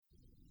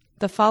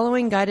The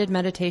following guided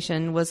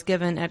meditation was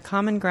given at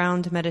Common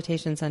Ground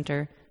Meditation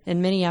Center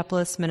in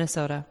Minneapolis,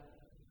 Minnesota.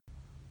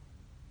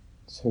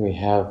 So we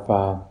have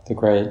the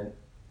great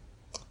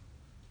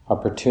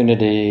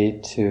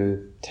opportunity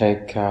to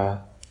take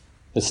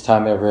this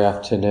time every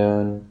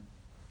afternoon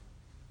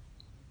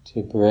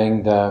to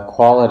bring the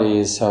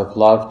qualities of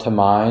love to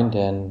mind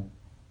and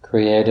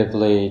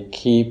creatively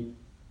keep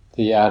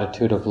the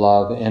attitude of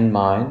love in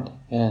mind,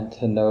 and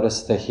to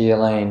notice the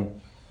healing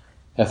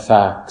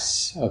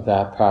effects of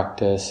that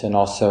practice, and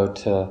also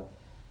to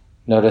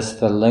notice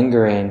the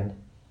lingering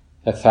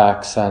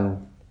effects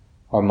on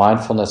our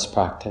mindfulness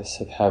practice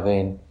of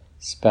having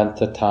spent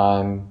the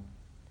time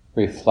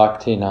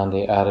reflecting on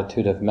the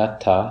attitude of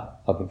metta,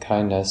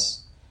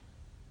 loving-kindness,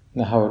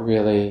 and how it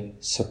really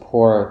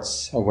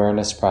supports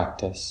awareness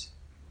practice.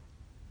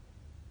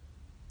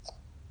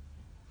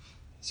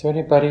 Is there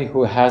anybody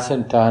who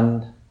hasn't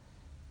done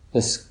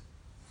this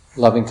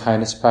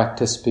loving-kindness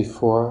practice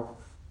before?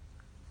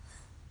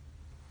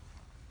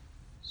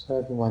 So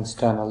everyone's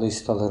done at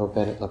least a little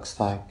bit, it looks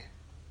like.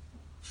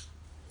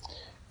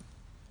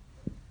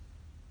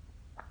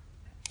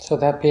 So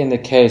that being the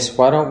case,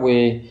 why don't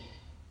we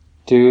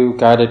do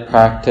guided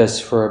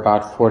practice for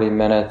about 40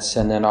 minutes,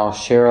 and then I'll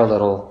share a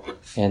little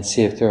and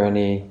see if there are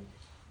any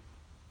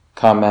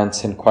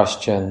comments and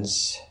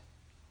questions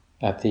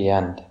at the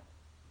end.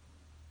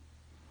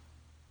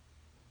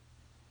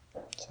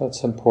 So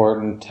it's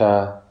important,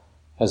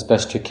 as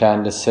best you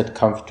can, to sit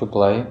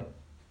comfortably.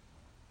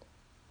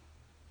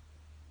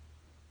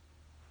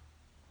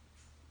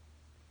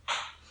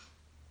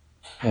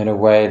 In a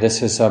way,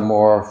 this is a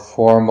more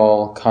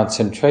formal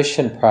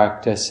concentration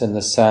practice in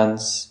the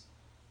sense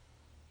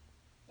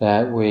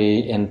that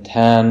we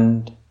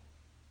intend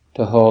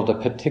to hold a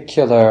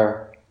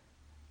particular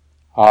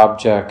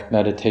object,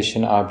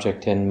 meditation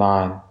object in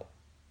mind.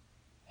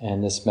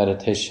 And this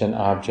meditation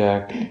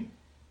object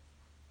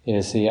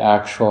is the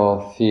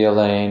actual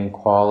feeling,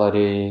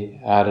 quality,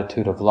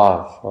 attitude of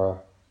love,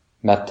 or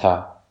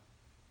metta.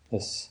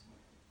 This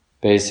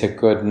basic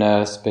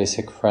goodness,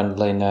 basic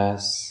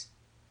friendliness,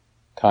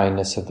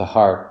 kindness of the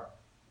heart.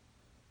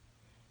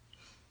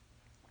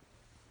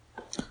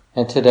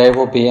 And today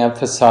we'll be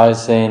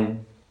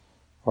emphasizing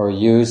or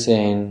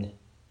using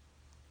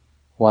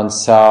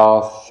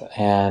oneself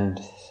and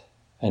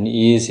an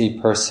easy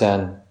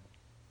person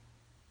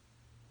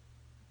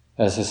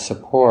as a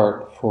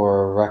support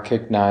for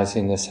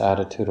recognizing this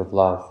attitude of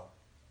love.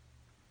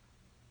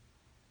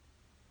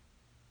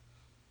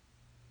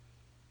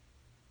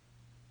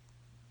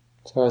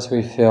 So as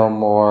we feel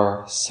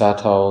more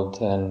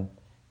settled and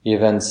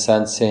even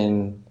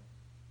sensing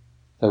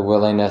the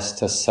willingness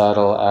to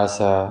settle as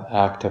an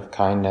act of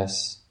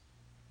kindness.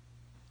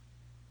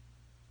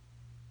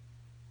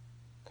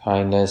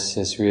 Kindness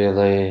is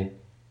really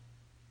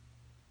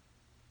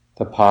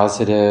the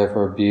positive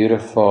or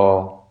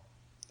beautiful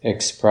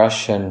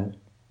expression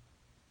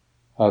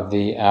of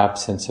the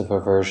absence of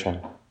aversion.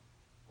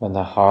 When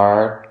the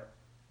heart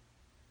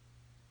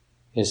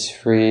is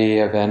free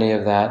of any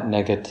of that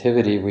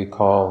negativity we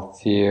call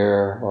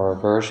fear or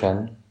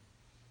aversion,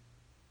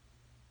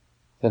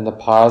 then the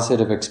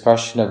positive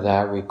expression of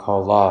that we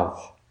call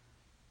love.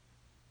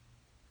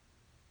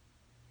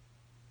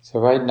 So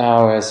right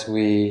now, as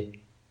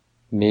we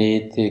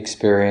meet the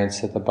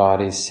experience of the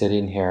body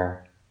sitting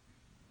here,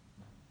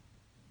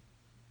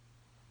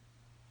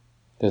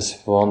 this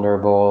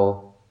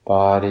vulnerable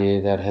body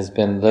that has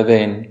been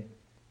living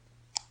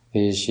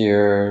these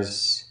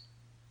years,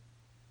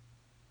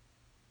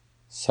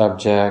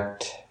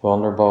 subject,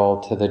 vulnerable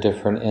to the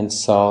different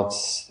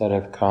insults that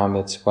have come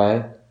its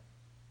way.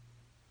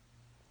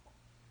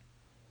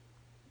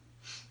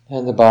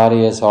 And the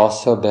body has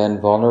also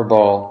been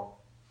vulnerable,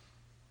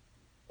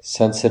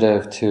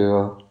 sensitive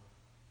to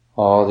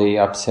all the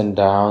ups and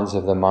downs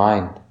of the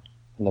mind.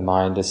 When the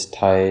mind is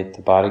tight,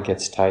 the body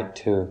gets tight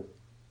too.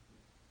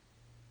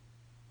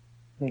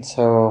 And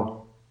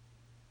so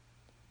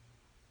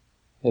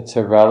it's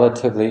a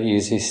relatively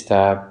easy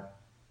step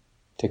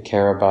to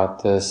care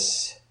about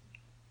this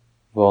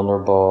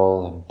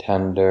vulnerable and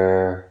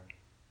tender,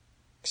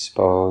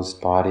 exposed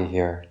body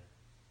here.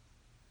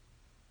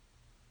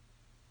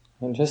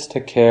 And just to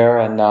care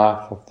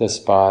enough of this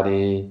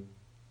body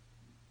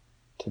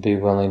to be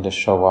willing to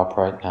show up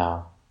right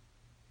now.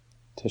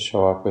 To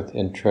show up with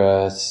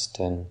interest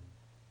and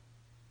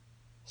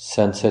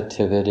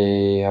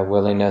sensitivity, a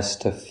willingness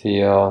to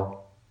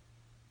feel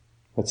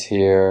what's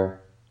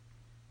here,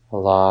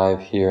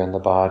 alive here in the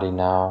body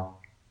now.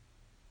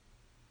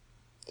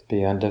 To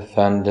be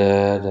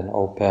undefended and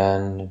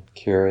open and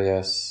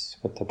curious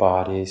with the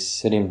body,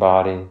 sitting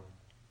body.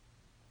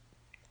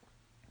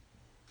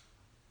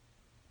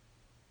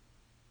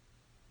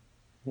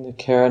 And to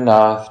care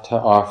enough to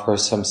offer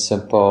some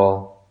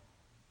simple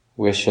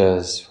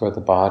wishes for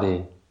the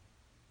body.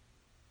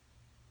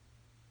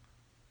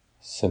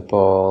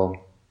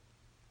 Simple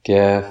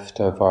gift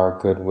of our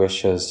good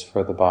wishes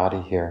for the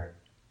body here.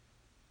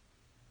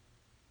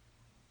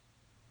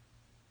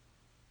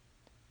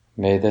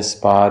 May this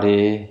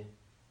body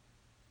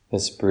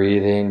this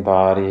breathing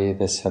body,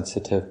 this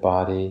sensitive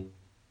body.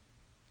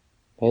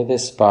 May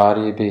this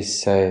body be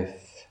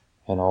safe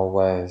in all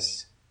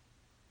ways.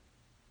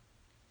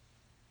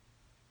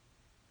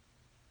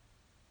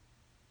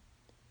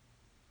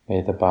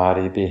 May the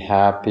body be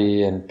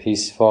happy and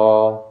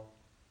peaceful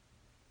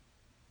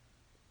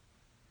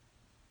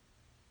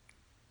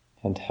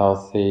and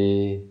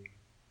healthy.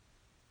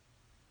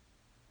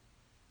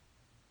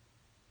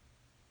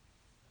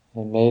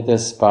 And may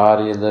this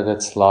body live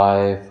its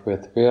life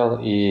with real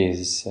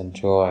ease and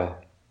joy.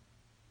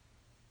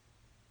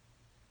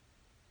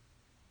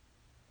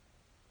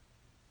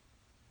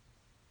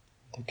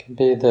 There can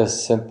be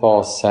this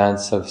simple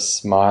sense of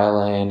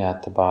smiling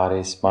at the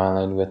body,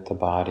 smiling with the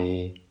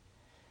body.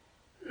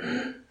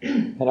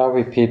 And I'll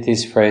repeat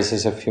these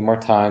phrases a few more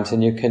times,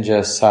 and you can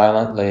just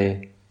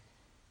silently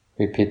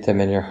repeat them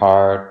in your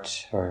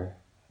heart or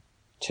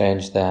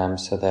change them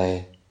so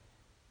they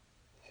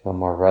feel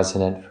more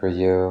resonant for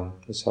you.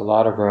 There's a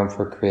lot of room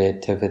for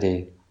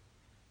creativity.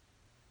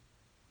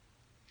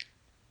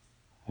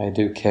 I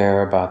do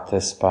care about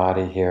this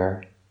body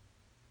here.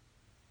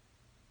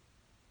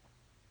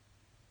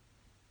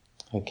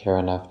 I care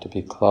enough to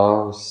be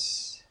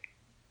close.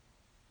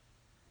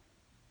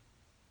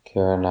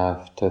 Care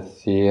enough to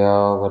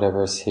feel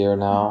whatever's here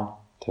now,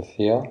 to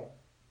feel.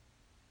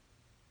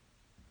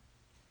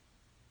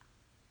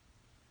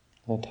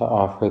 And to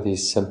offer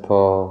these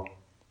simple,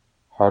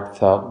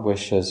 heartfelt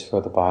wishes for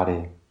the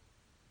body.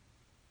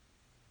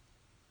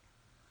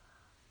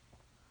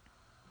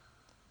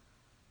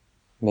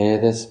 May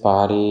this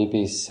body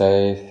be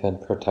safe and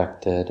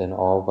protected in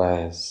all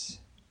ways.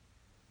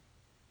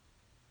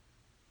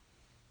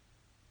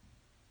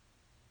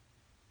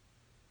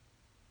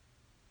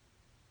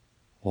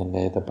 And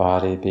may the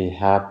body be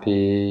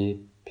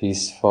happy,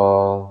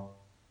 peaceful,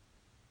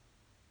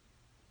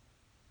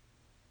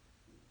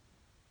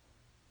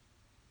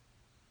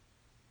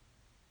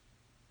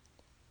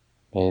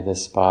 may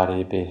this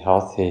body be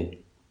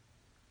healthy.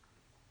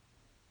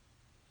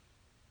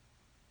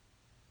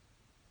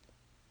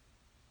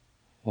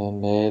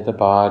 And may the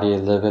body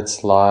live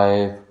its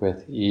life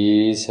with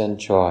ease and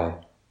joy.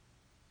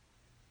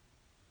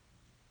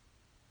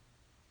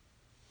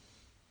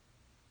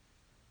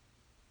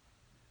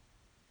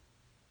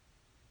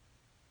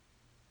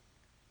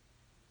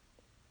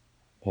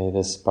 May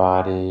this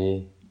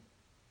body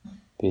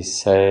be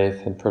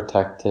safe and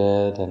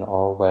protected in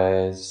all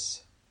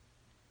ways.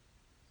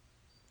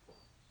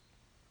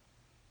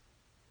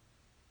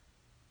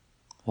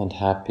 And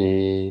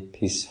happy,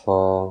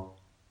 peaceful.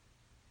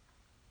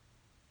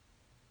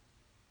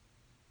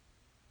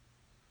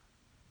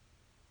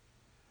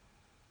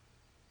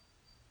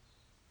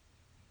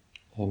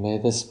 And may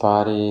this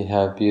body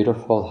have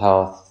beautiful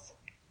health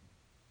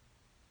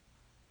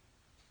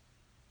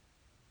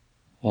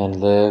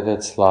and live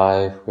its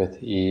life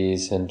with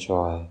ease and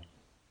joy.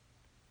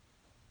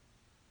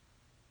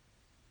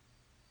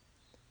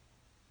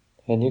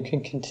 And you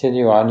can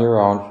continue on your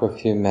own for a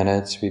few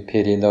minutes,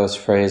 repeating those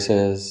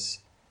phrases,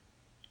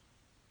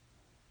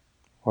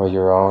 or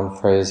your own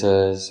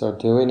phrases, or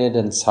doing it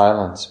in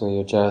silence, where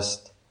you're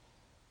just,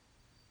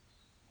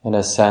 in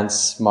a sense,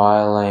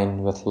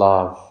 smiling with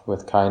love,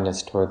 with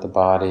kindness toward the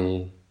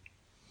body,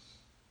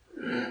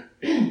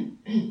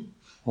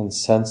 and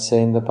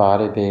sensing the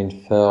body being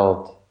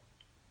filled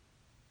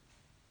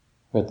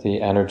with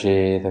the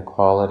energy, the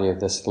quality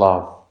of this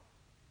love.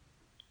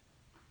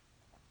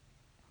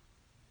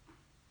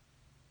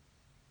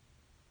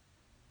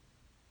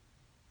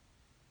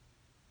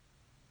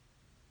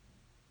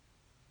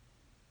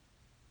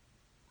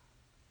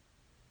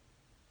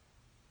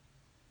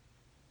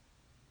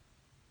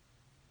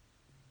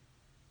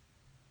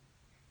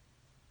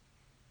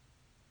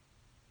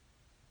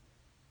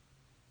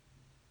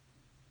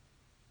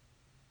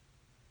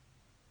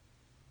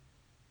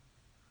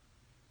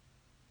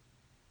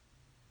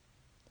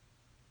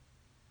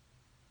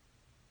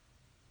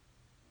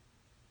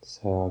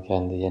 So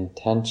again, the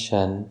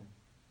intention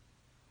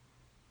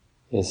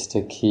is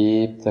to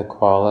keep the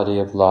quality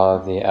of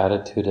love, the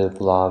attitude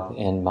of love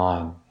in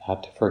mind,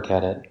 not to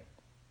forget it.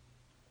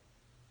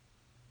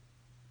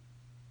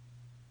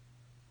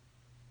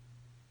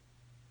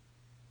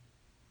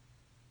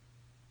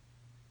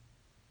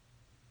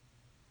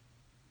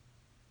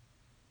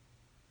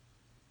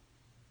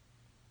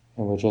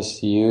 And we're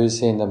just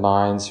using the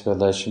mind's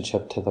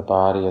relationship to the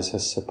body as a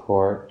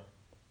support.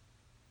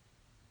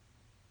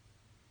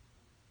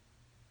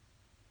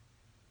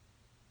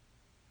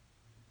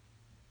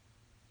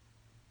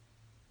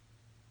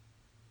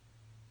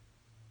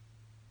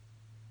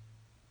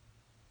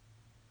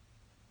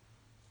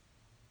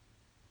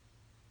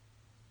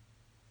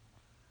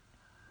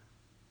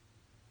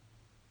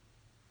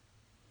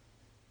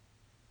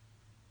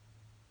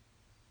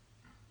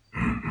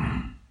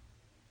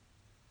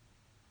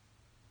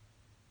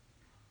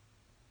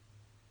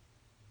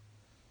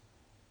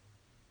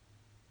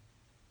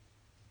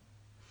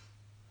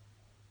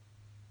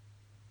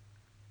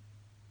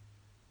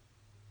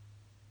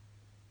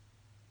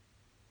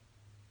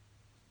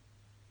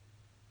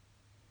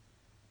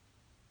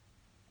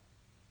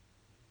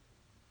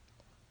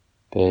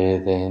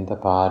 bathing the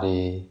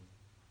body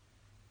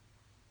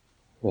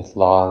with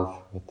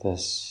love, with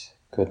this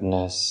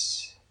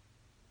goodness.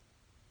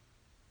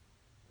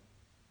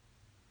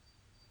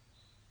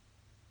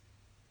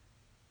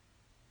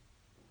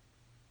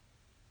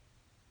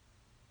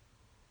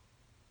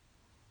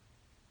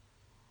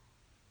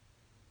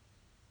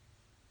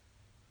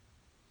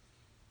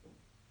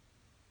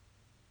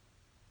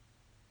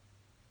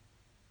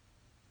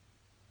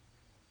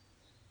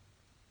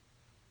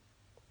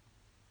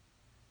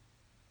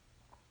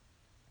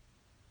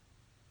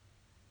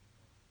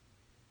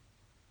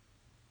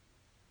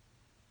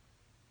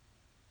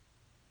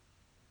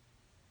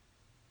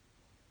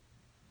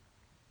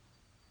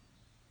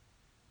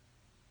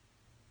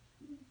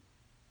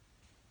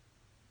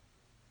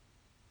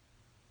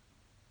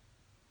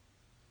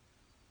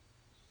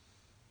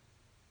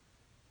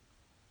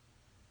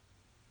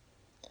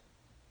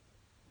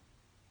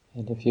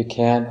 And if you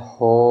can't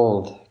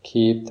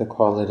keep the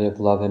quality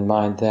of love in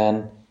mind,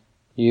 then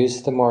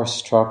use the more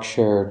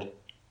structured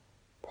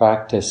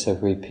practice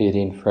of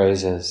repeating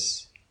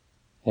phrases.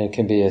 And it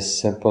can be as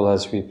simple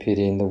as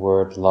repeating the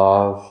word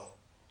love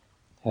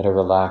at a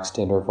relaxed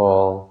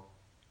interval,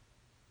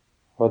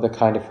 or the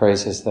kind of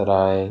phrases that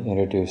I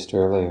introduced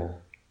earlier.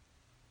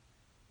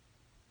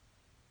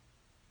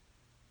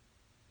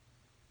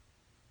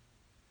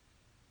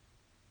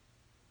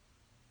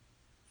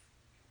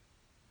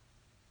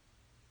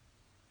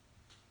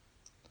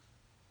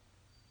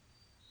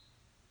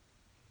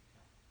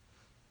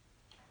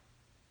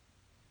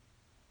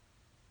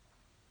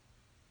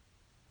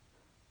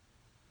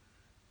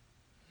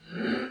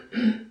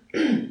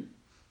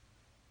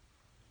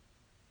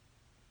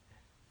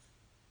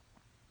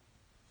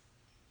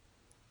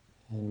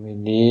 And we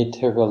need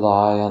to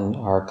rely on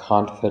our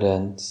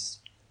confidence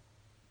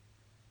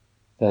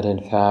that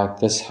in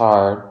fact this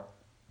heart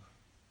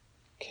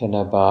can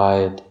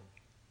abide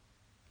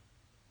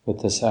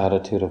with this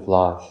attitude of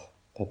love,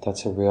 that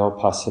that's a real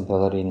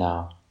possibility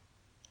now,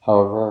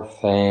 however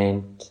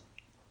faint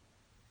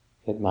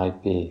it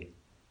might be.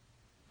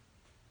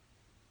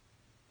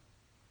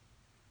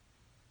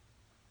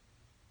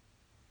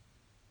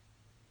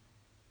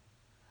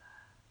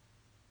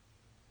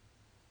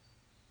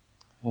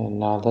 And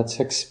now let's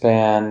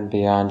expand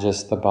beyond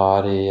just the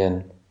body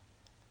and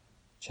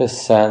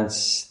just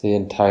sense the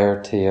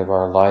entirety of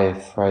our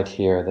life right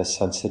here, the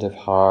sensitive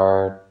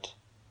heart,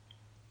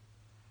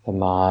 the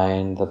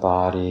mind, the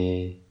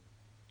body.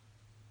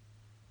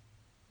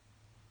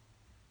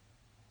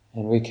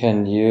 And we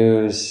can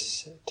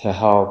use the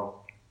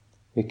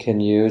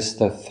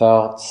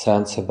felt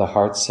sense of the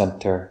heart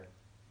center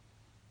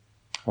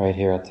right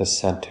here at the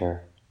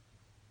center.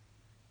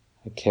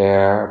 I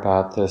care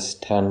about this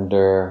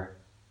tender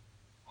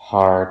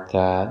heart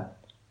that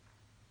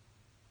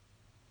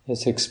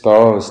is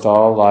exposed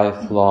all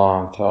life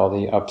long to all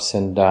the ups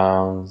and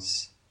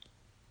downs,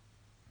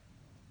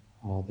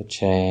 all the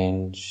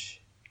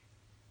change,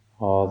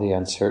 all the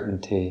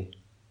uncertainty.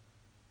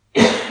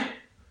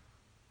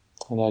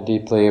 And I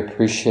deeply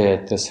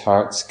appreciate this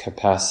heart's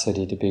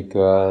capacity to be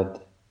good,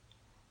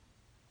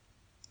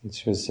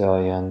 its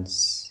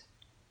resilience.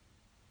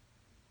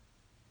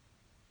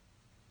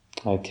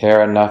 I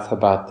care enough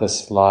about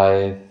this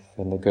life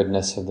and the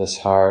goodness of this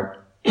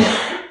heart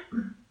to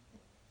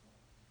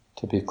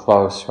be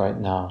close right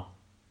now,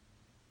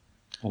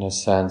 in a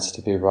sense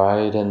to be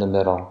right in the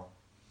middle,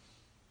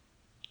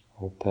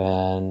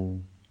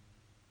 open.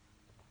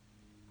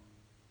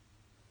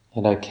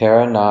 And I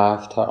care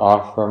enough to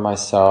offer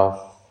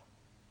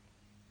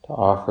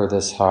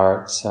this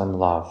heart some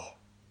love,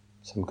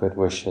 some good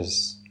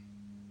wishes.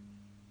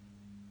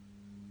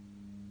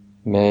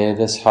 May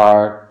this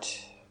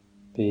heart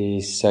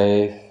be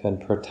safe and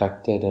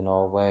protected in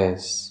all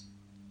ways.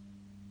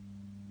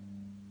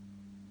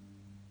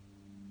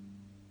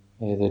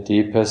 May the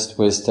deepest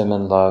wisdom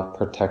and love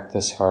protect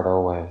this heart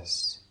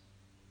always.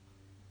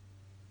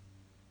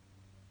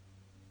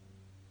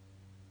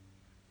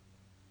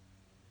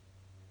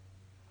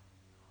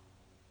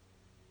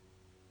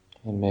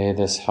 And may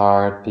this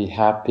heart be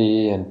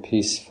happy and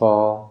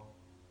peaceful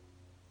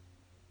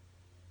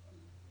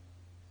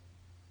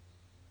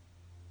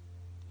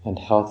and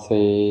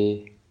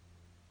healthy.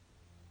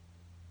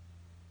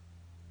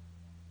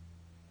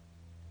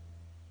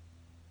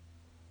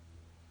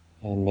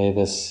 And may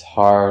this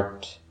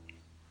heart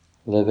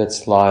live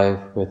its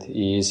life with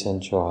ease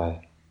and joy.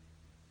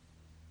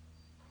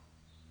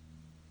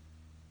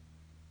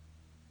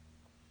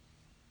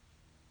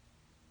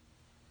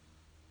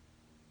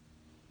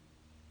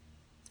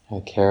 I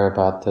care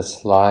about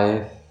this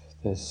life,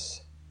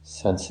 this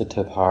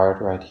sensitive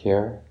heart right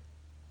here.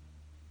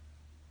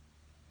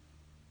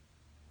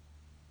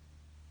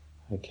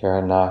 I care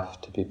enough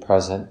to be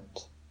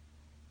present,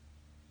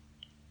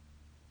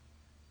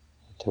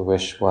 to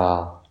wish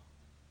well.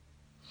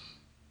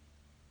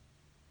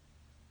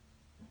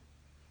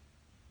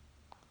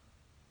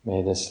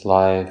 May this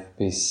life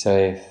be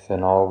safe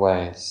in all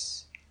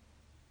ways.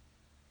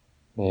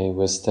 May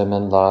wisdom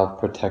and love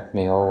protect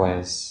me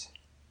always.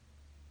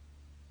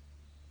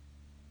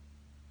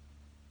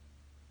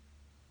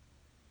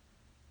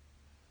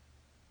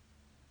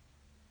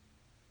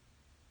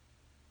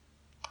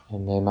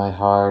 And may my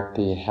heart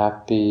be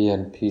happy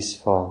and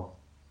peaceful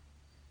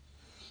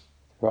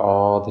through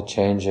all the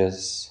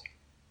changes.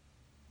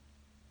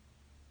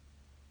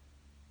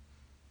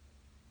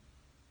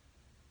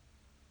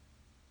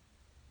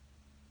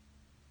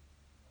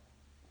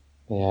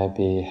 May I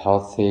be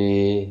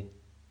healthy,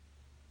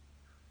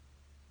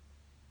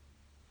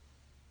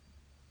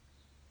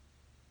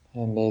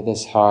 and may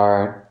this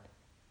heart,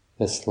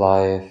 this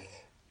life,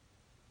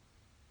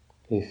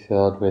 be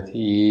filled with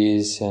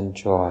ease and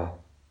joy.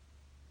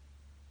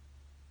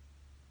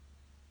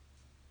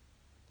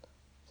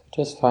 So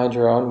just find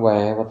your own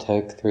way. It will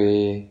take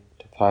 3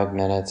 to 5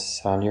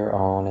 minutes on your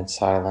own in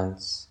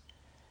silence.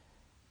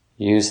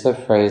 Use the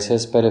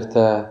phrases, but if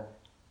the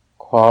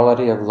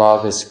quality of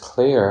love is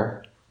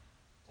clear,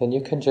 then you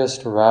can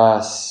just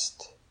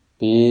rest,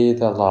 be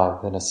the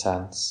love in a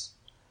sense.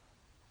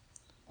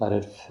 Let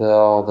it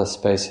fill the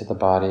space of the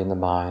body and the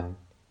mind.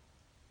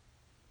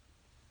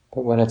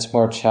 But when it's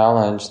more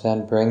challenged,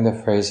 then bring the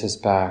phrases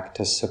back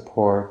to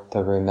support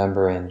the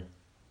remembering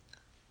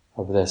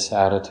of this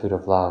attitude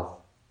of love.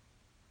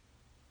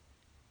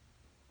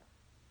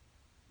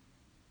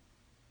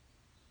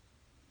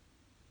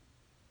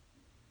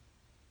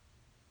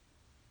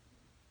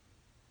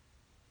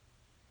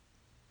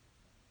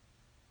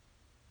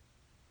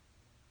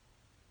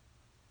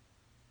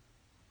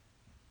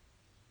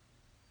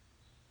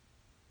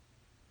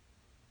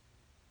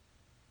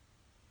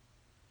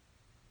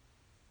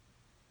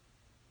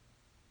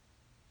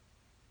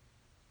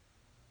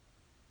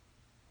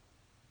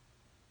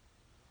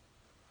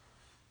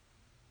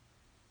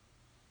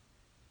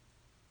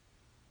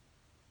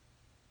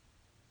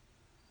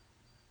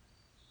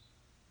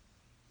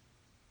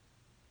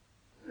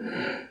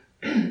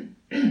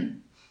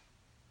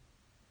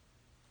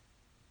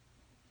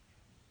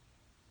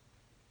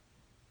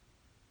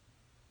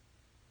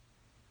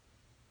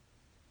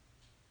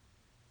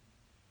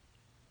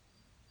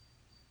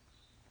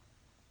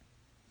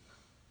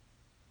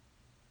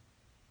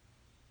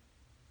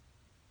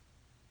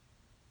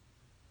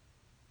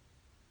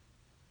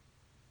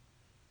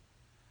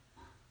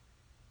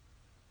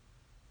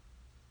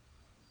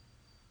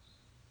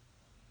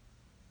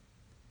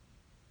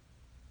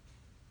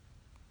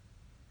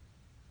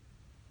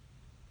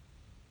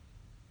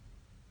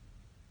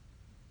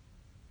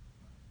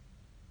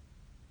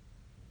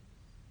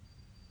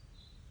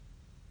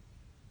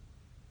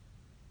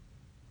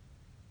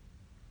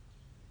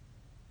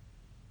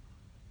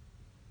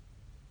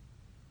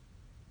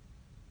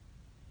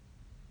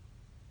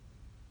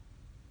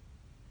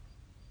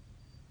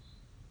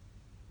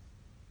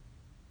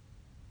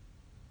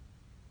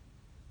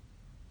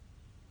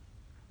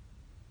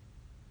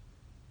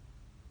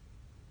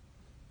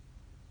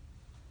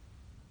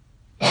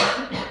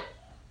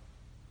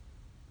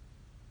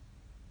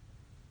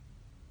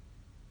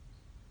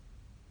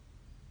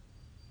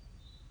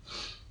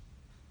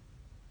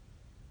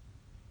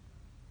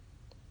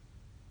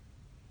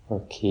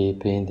 Or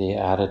keeping the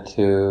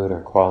attitude or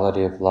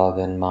quality of love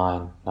in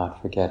mind,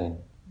 not forgetting.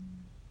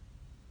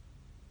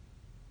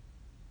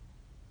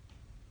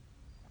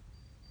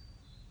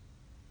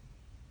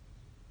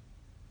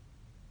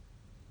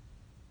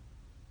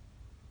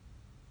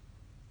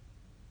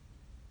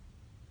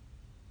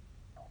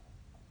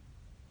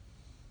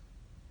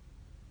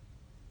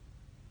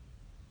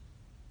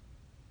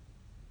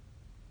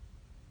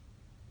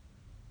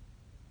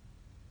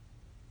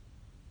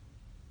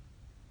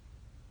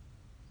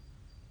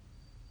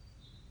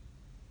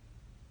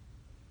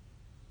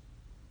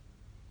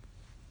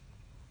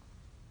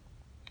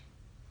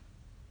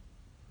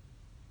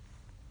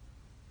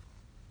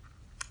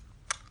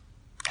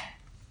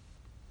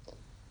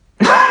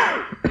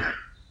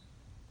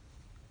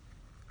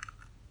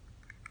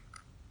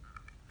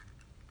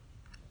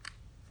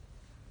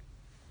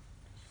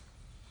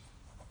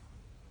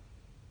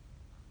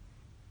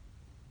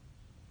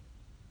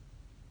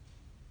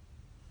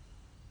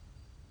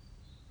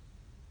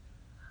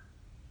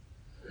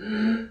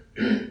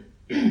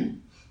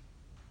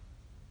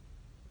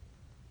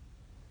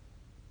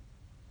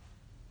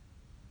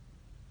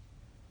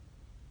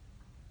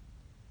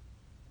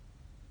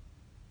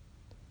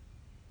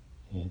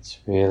 It's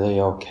really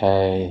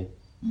okay.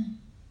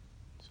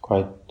 It's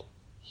quite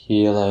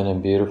healing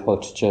and beautiful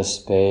to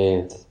just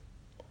bathe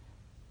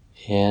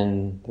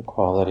in the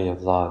quality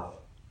of love,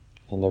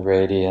 in the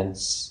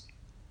radiance,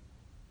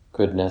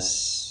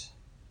 goodness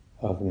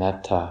of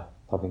metta,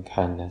 loving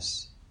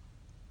kindness.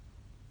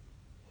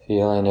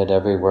 Feeling it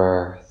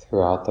everywhere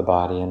throughout the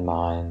body and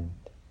mind.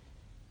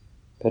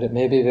 But it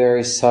may be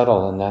very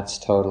subtle, and that's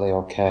totally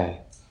okay.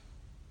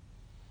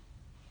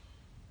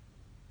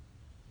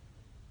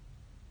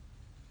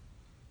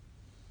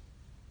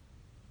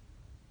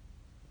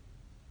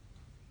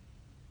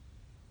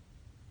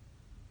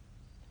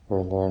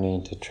 We're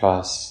learning to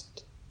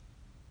trust.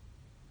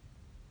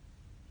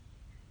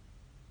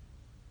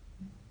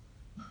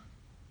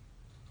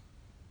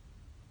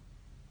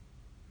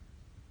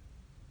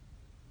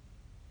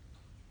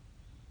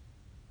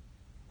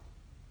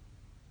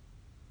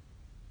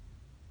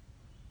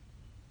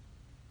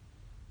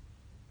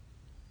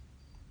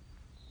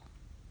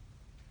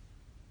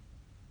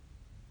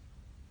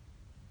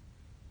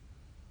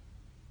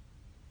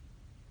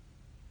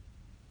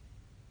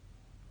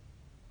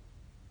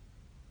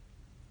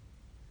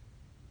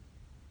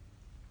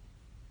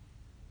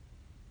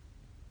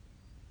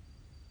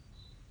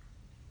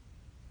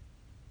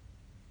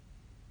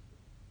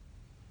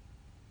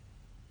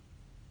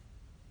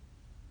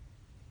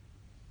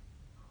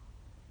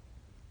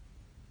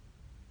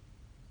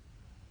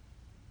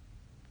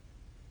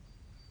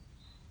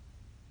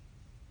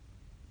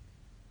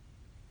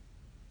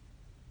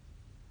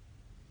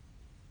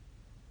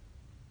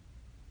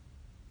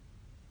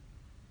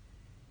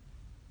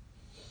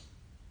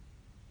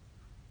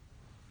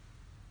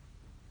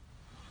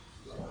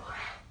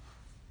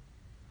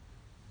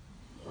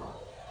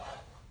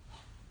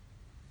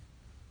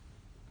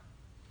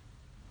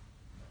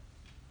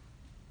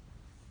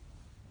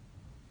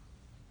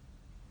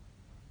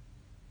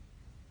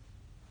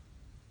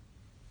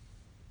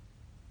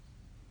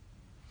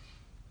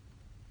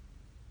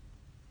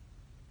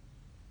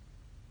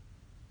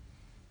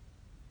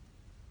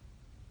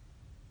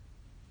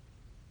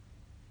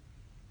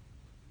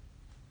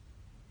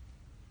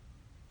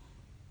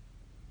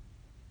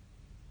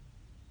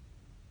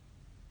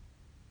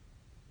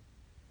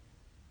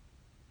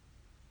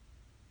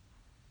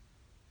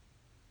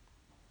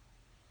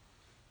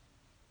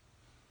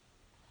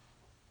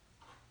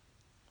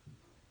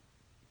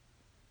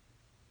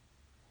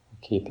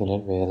 keeping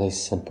it really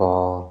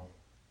simple.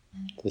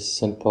 The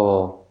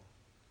simple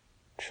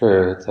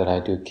truth that I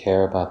do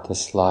care about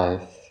this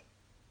life,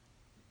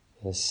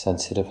 this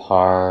sensitive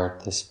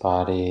heart, this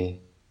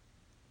body.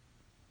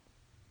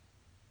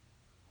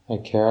 I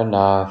care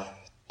enough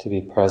to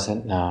be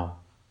present now.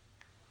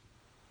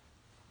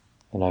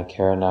 And I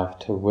care enough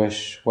to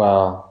wish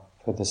well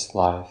for this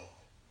life.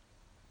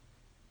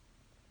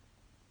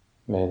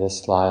 May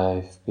this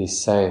life be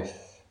safe.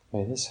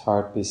 May this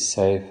heart be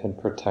safe and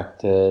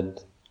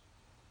protected.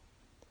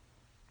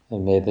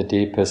 And may the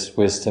deepest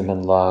wisdom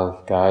and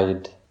love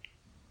guide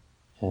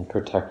and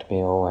protect me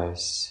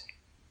always.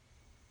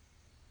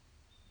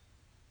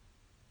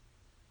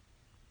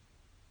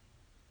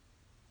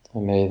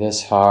 And may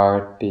this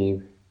heart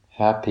be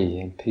happy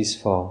and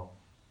peaceful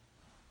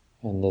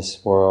in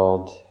this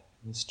world,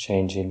 this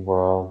changing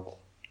world.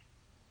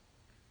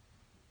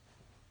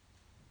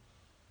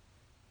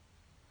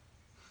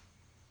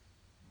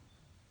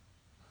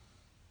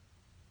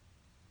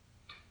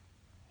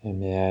 And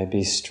may I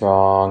be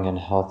strong and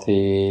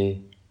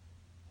healthy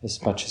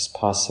as much as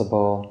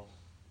possible.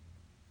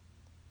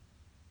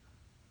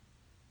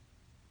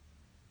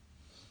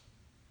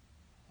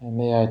 And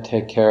may I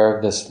take care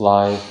of this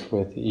life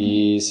with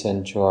ease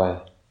and joy.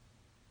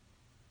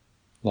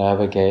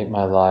 Navigate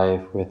my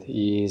life with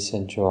ease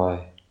and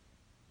joy.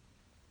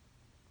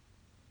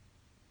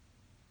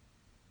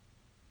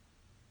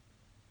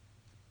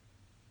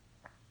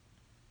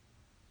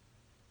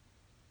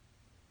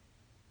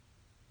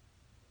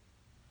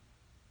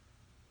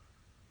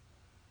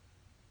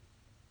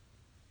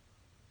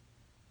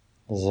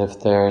 As if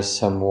there's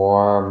some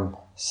warm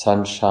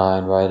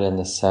sunshine right in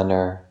the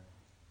center,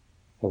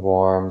 the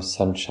warm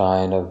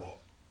sunshine of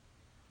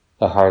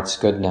the heart's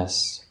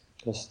goodness,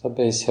 just the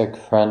basic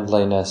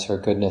friendliness or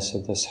goodness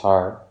of this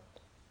heart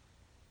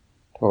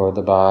toward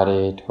the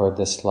body, toward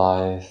this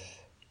life.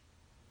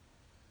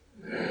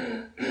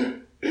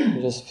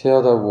 You just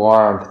feel the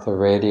warmth, the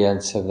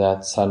radiance of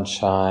that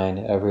sunshine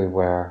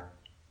everywhere,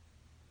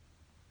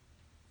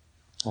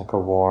 like a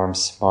warm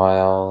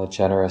smile, a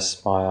generous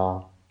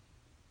smile.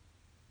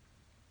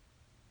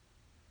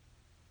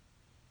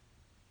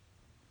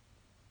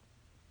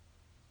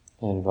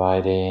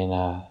 Inviting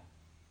a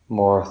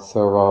more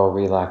thorough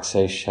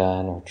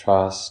relaxation or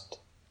trust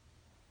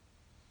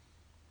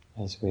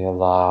as we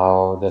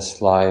allow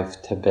this life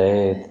to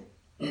bathe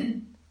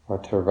or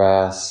to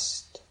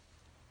rest,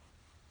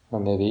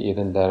 or maybe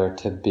even better,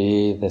 to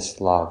be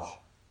this love,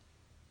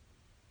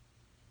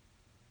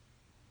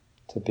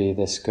 to be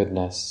this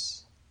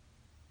goodness.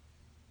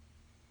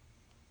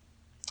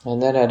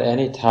 And then at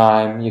any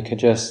time, you could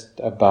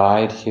just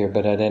abide here,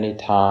 but at any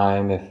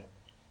time, if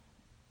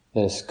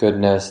this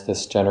goodness,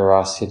 this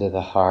generosity to the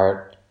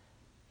heart,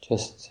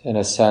 just in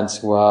a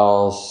sense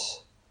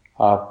wells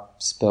up,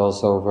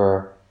 spills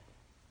over,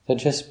 then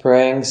just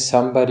bring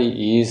somebody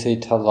easy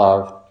to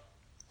love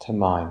to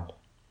mind.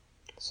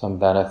 Some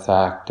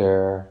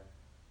benefactor,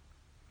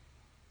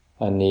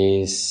 a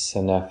niece,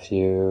 a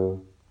nephew,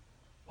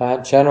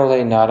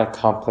 generally not a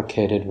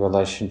complicated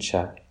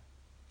relationship,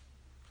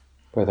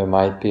 where there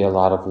might be a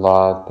lot of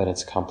love, but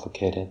it's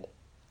complicated.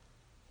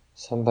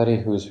 Somebody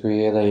who's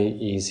really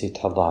easy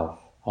to love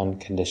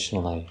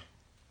unconditionally.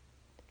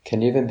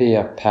 Can even be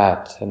a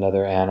pet,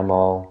 another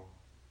animal.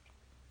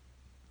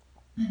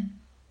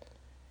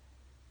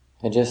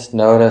 And just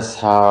notice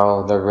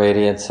how the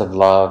radiance of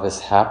love is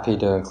happy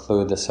to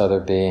include this other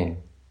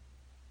being.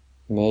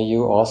 May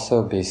you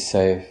also be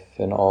safe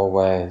in all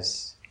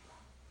ways.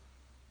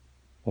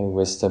 May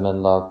wisdom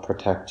and love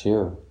protect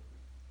you.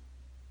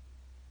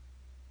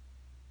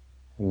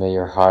 And may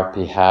your heart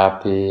be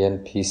happy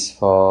and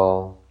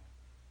peaceful.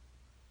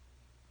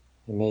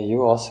 And may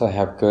you also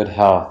have good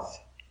health.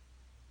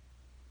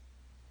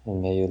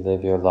 And may you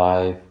live your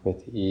life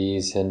with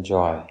ease and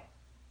joy.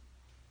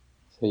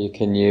 So you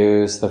can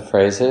use the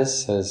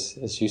phrases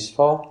as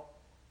useful,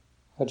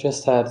 or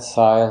just that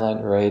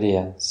silent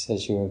radiance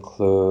as you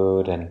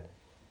include, and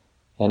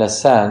in a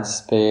sense,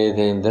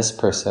 bathing this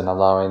person,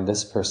 allowing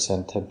this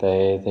person to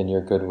bathe in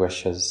your good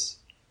wishes.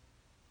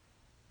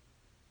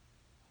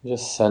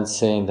 Just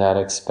sensing that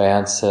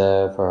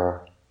expansive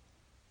or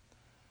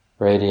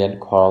radiant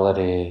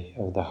quality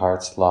of the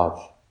heart's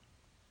love.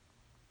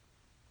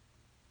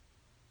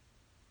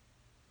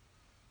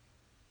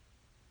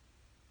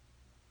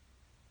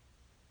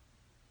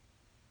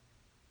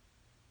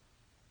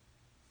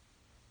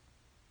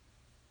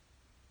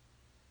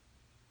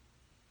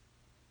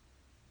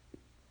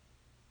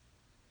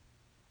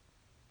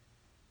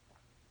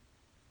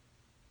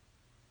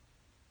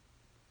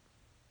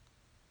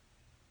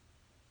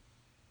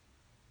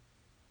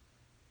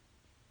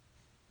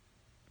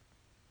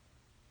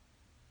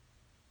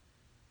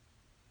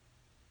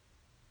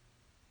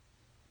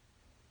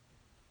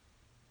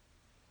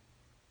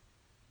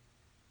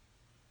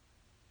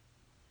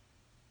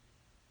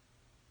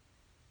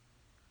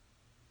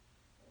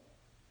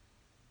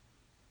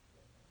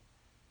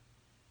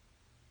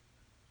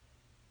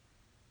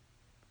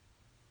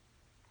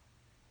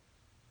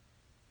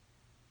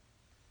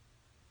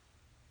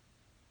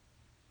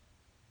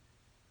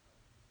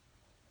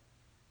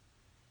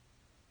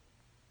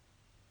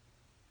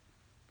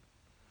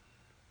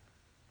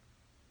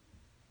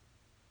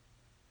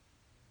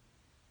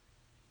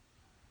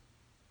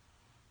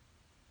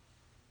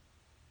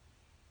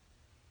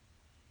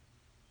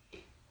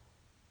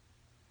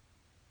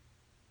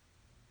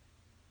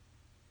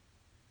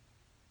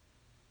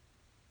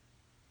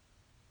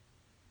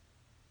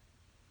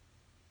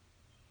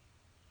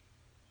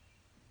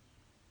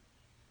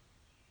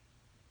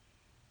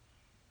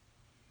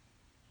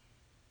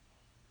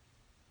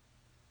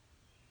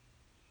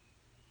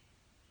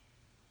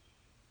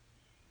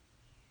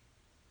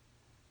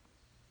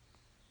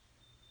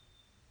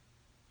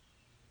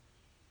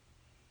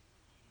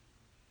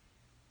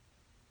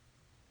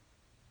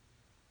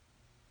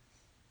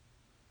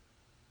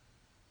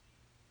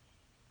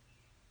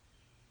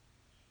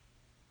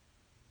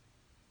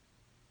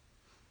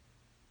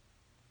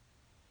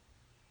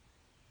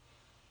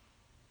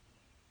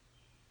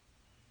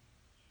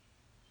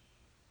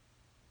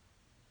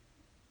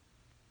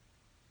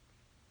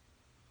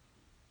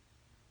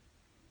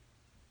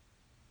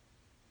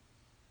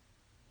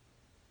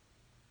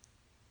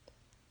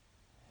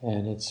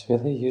 And it's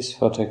really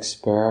useful to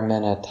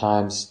experiment at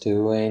times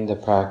doing the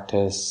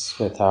practice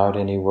without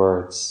any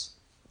words.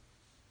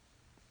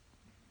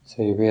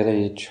 So you're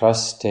really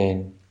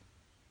trusting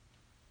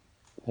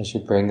as you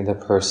bring the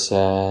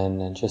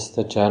person and just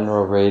the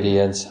general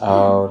radiance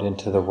out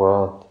into the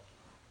world.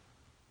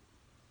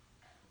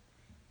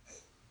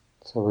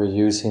 So we're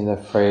using the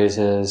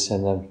phrases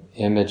and the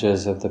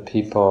images of the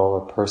people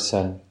or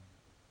person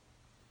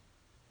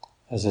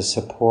as a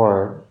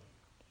support,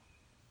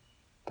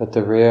 but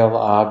the real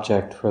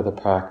object for the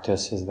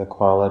practice is the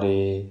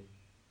quality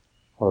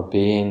or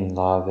being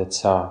love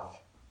itself.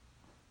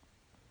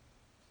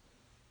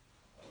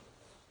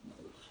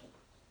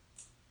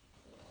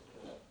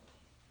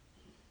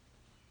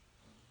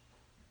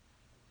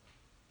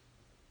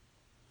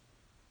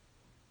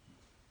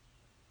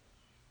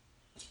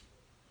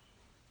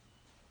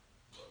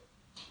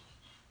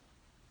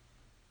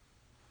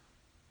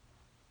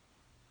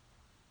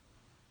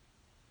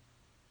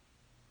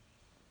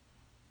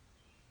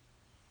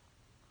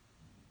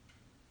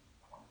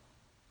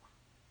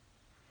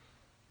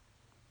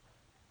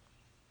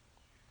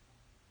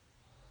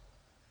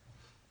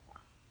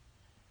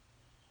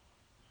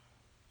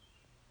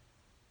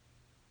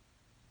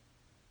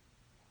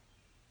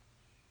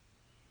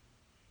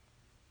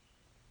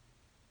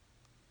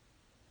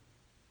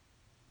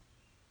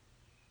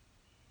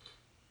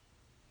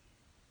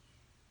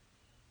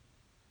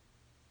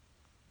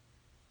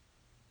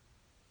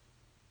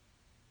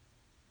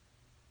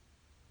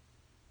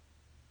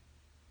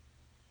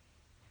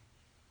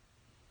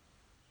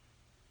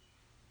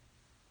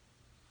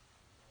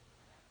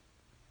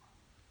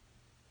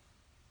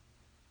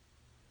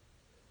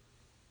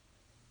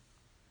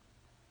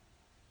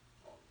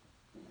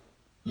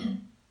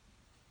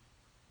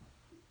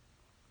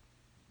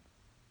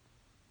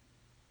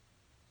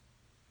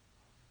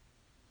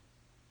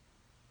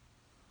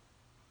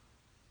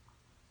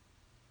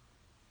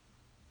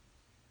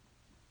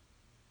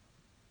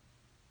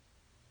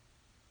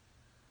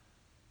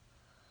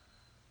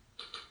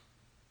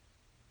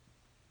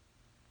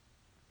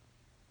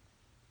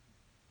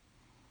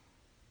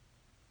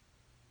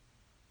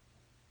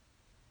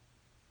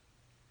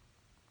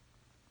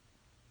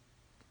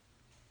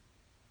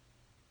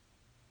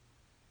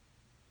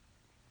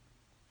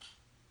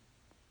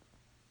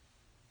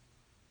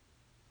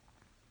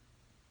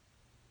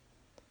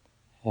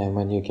 And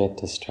when you get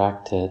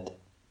distracted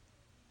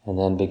and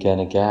then begin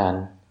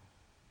again,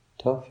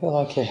 don't feel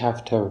like you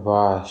have to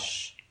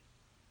rush.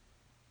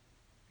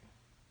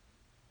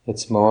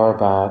 It's more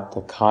about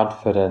the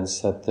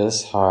confidence that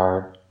this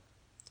heart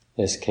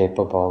is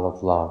capable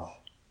of love,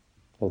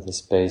 of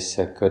this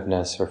basic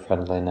goodness or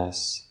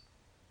friendliness.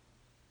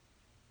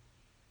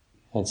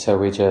 And so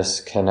we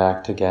just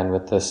connect again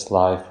with this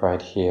life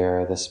right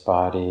here, this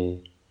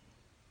body,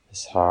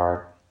 this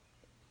heart.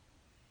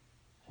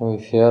 And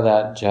we feel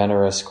that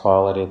generous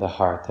quality of the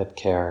heart that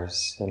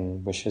cares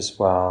and wishes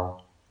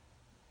well,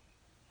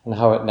 and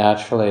how it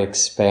naturally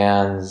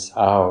expands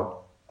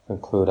out to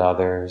include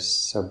others.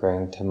 So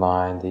bring to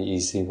mind the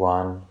easy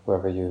one,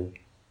 whoever you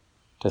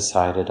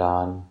decided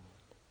on.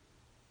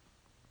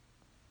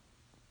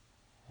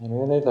 And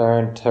really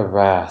learn to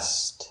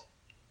rest,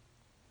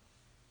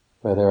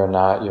 whether or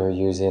not you're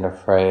using a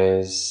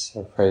phrase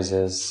or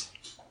phrases.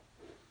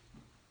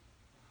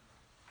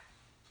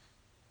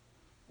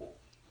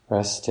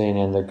 Resting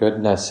in the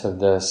goodness of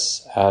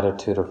this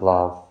attitude of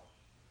love.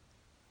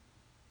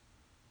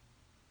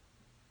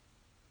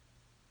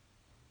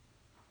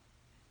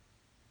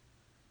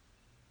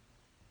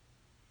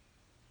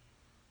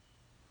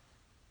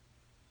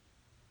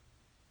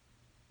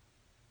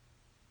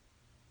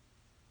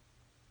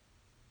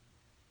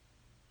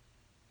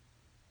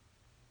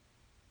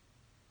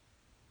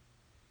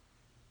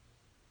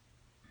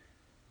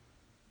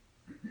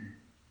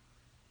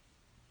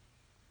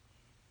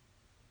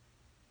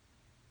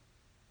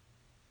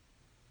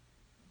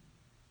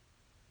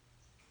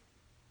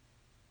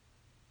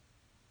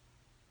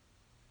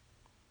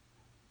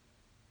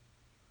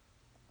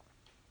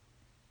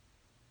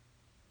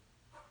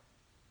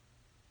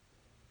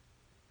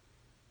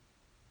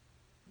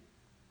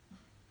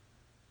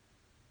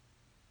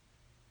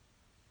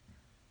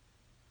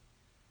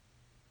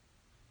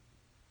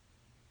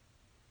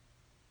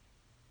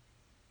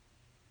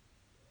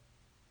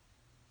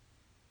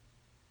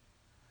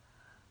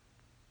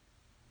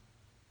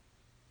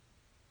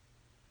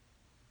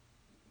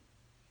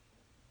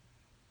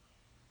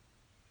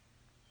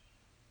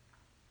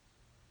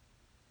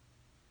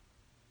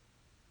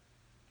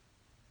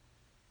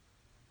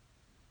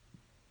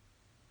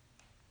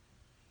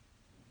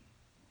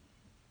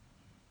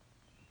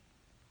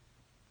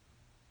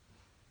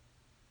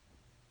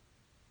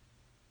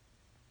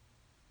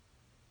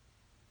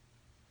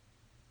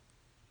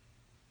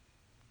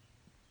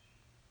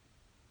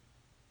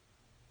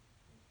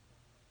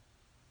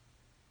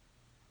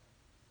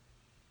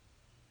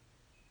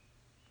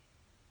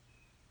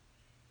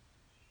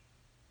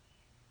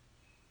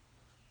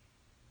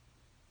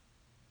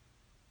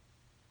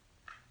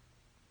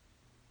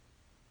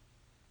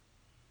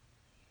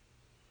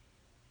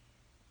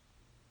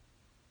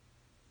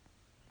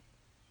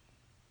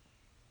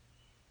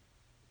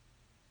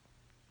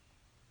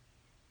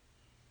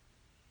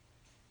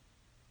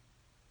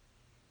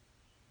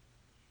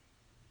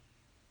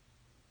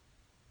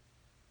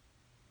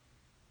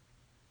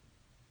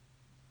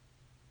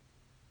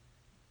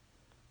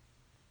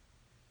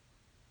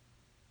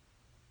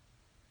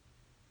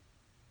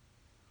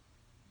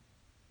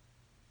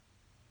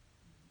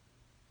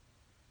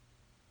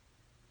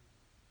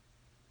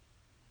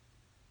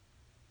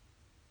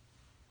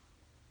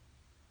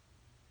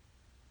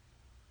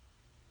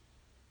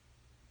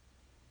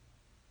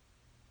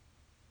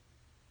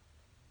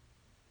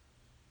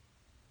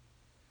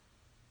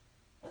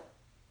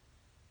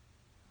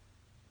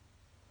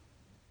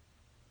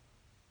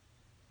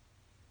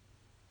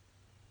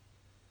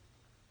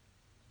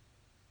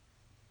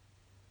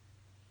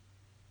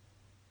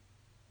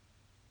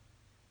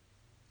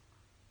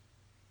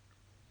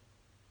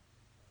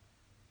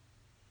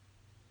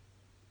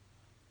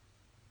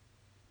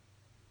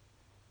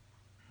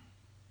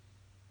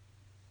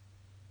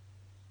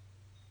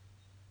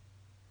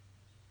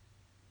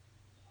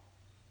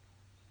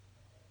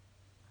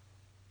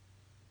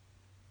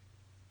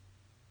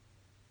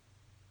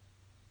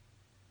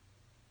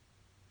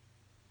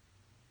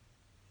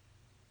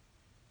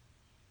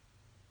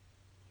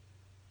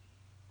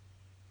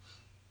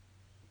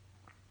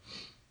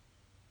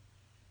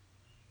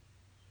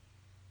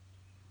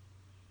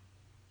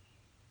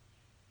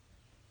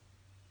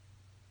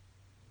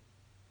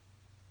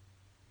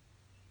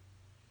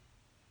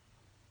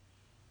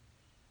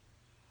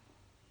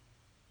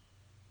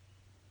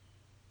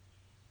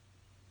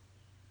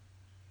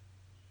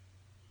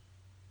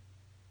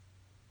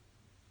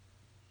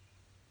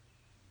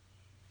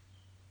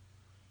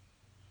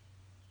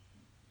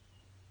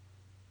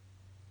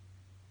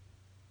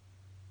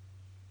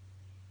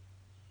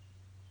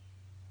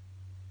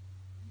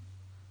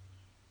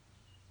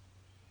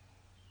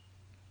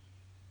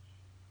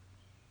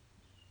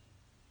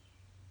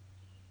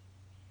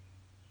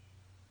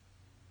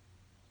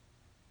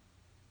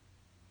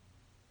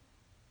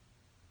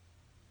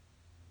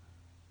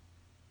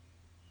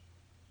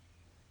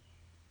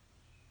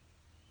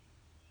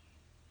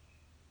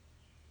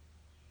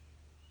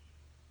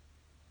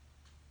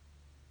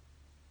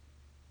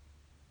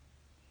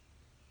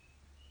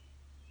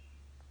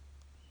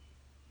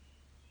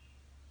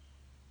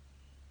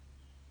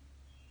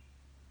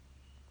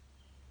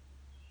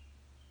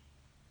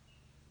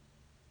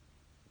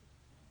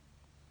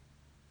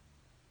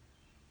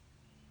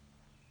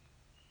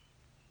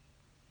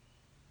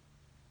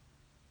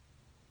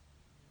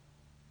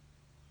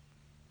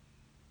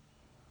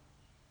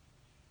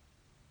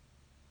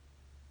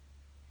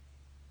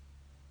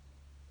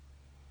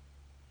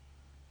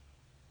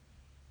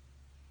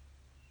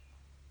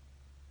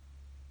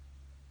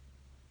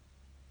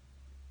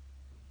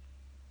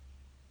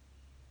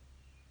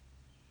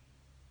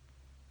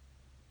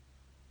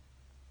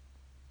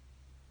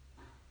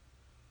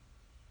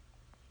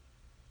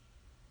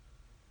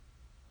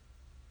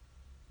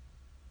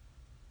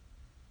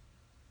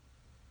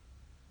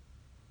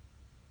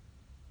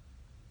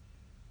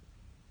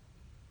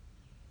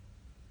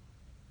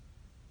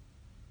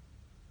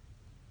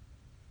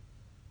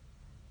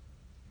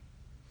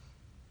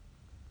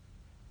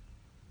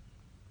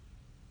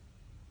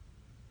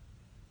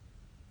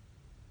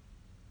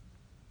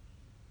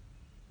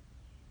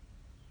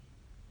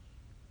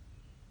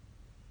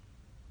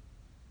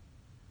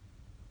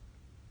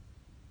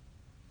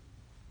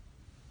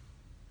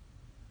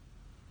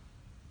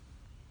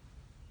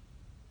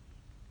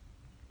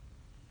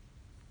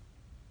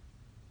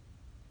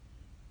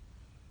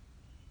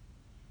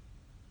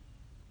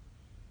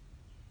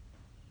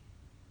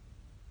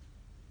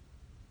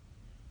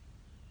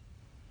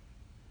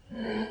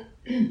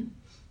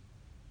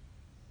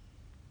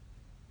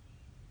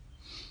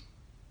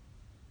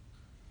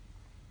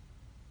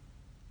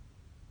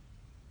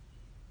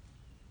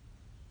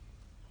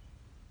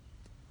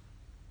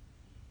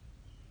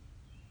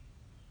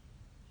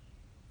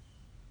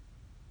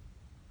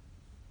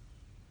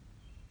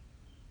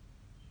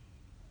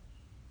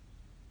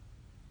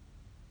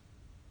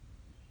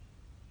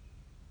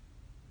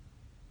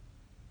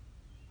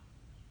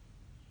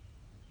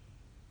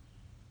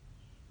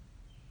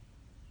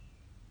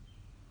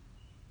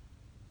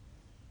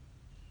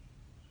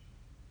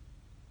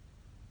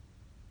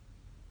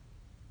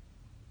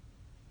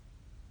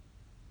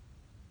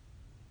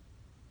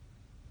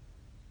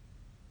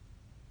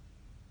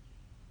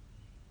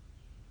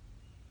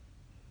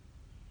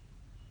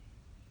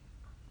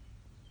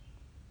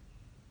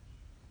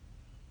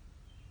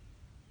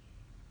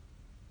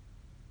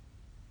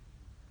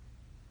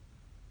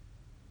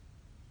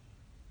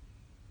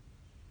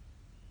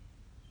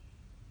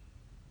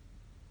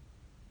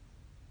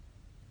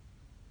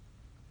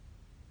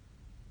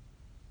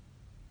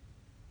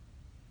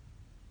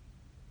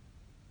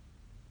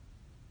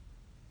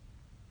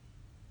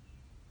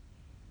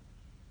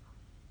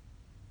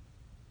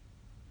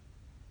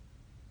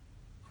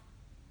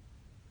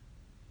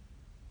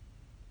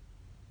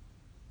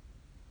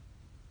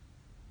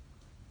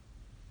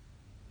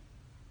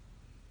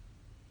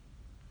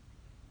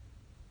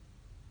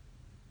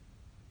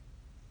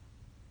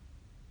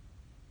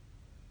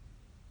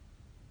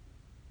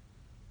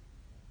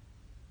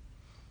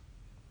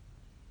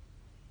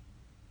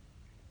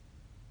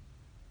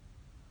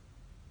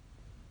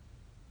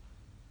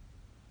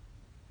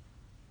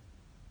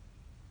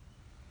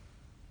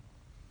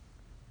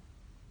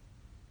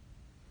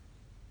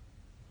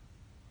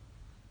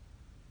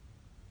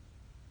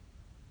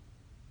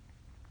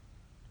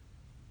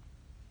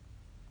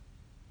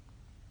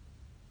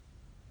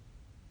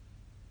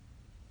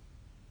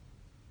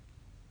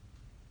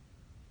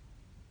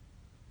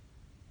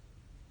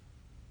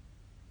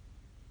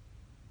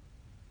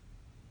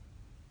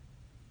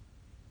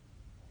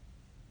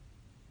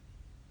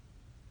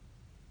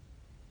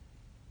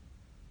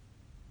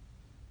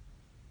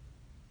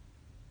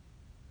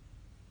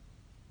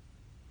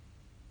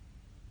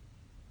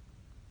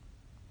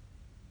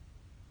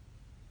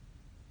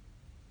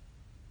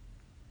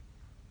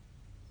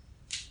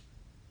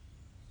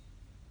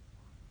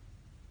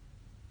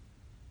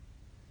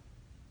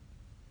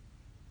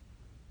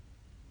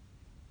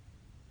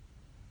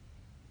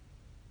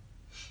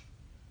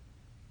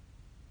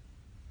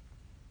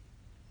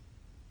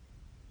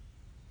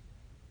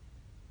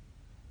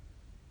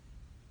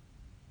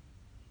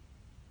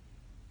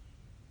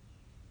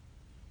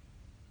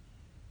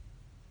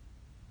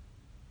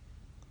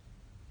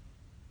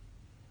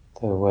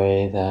 the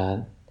way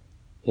that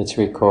it's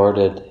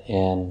recorded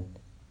in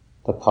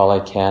the Pali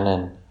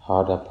Canon,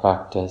 how to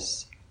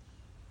practice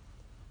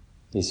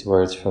these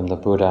words from the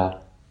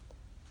Buddha.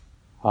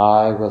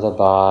 I will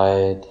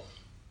abide,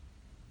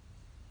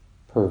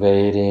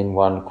 pervading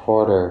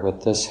 1/4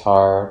 with this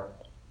heart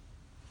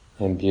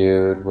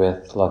imbued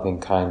with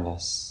loving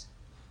kindness.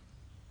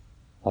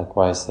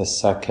 Likewise, the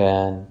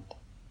second,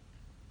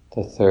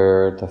 the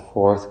third, the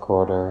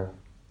 4th/4,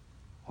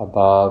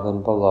 above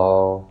and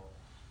below,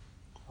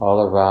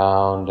 all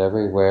around,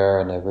 everywhere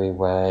and every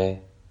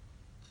way.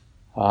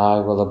 I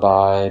will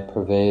abide,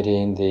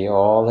 pervading the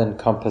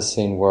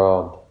all-encompassing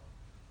world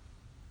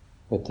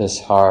with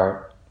this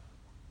heart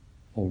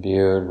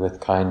imbued with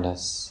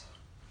kindness,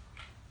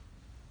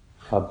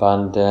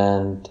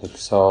 abundant,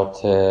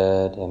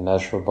 exalted,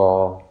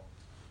 immeasurable,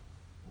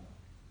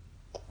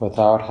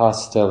 without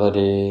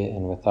hostility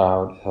and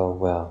without ill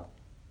will.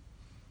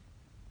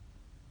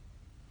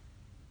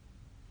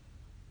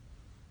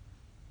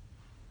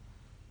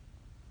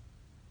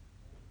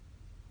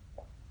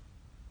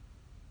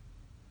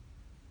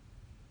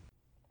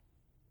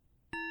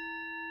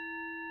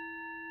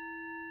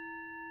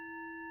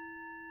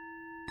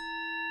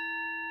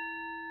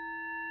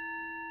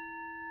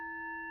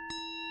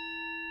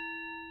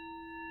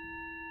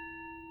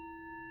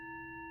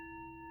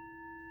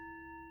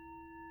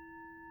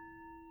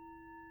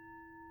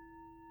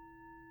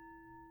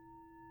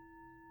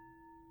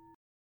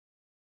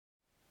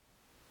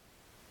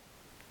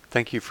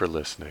 Thank you for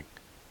listening.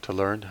 To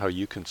learn how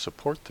you can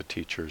support the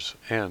teachers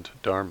and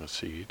Dharma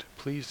Seed,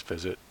 please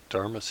visit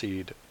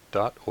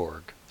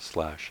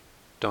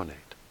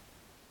dharmaseed.org/donate.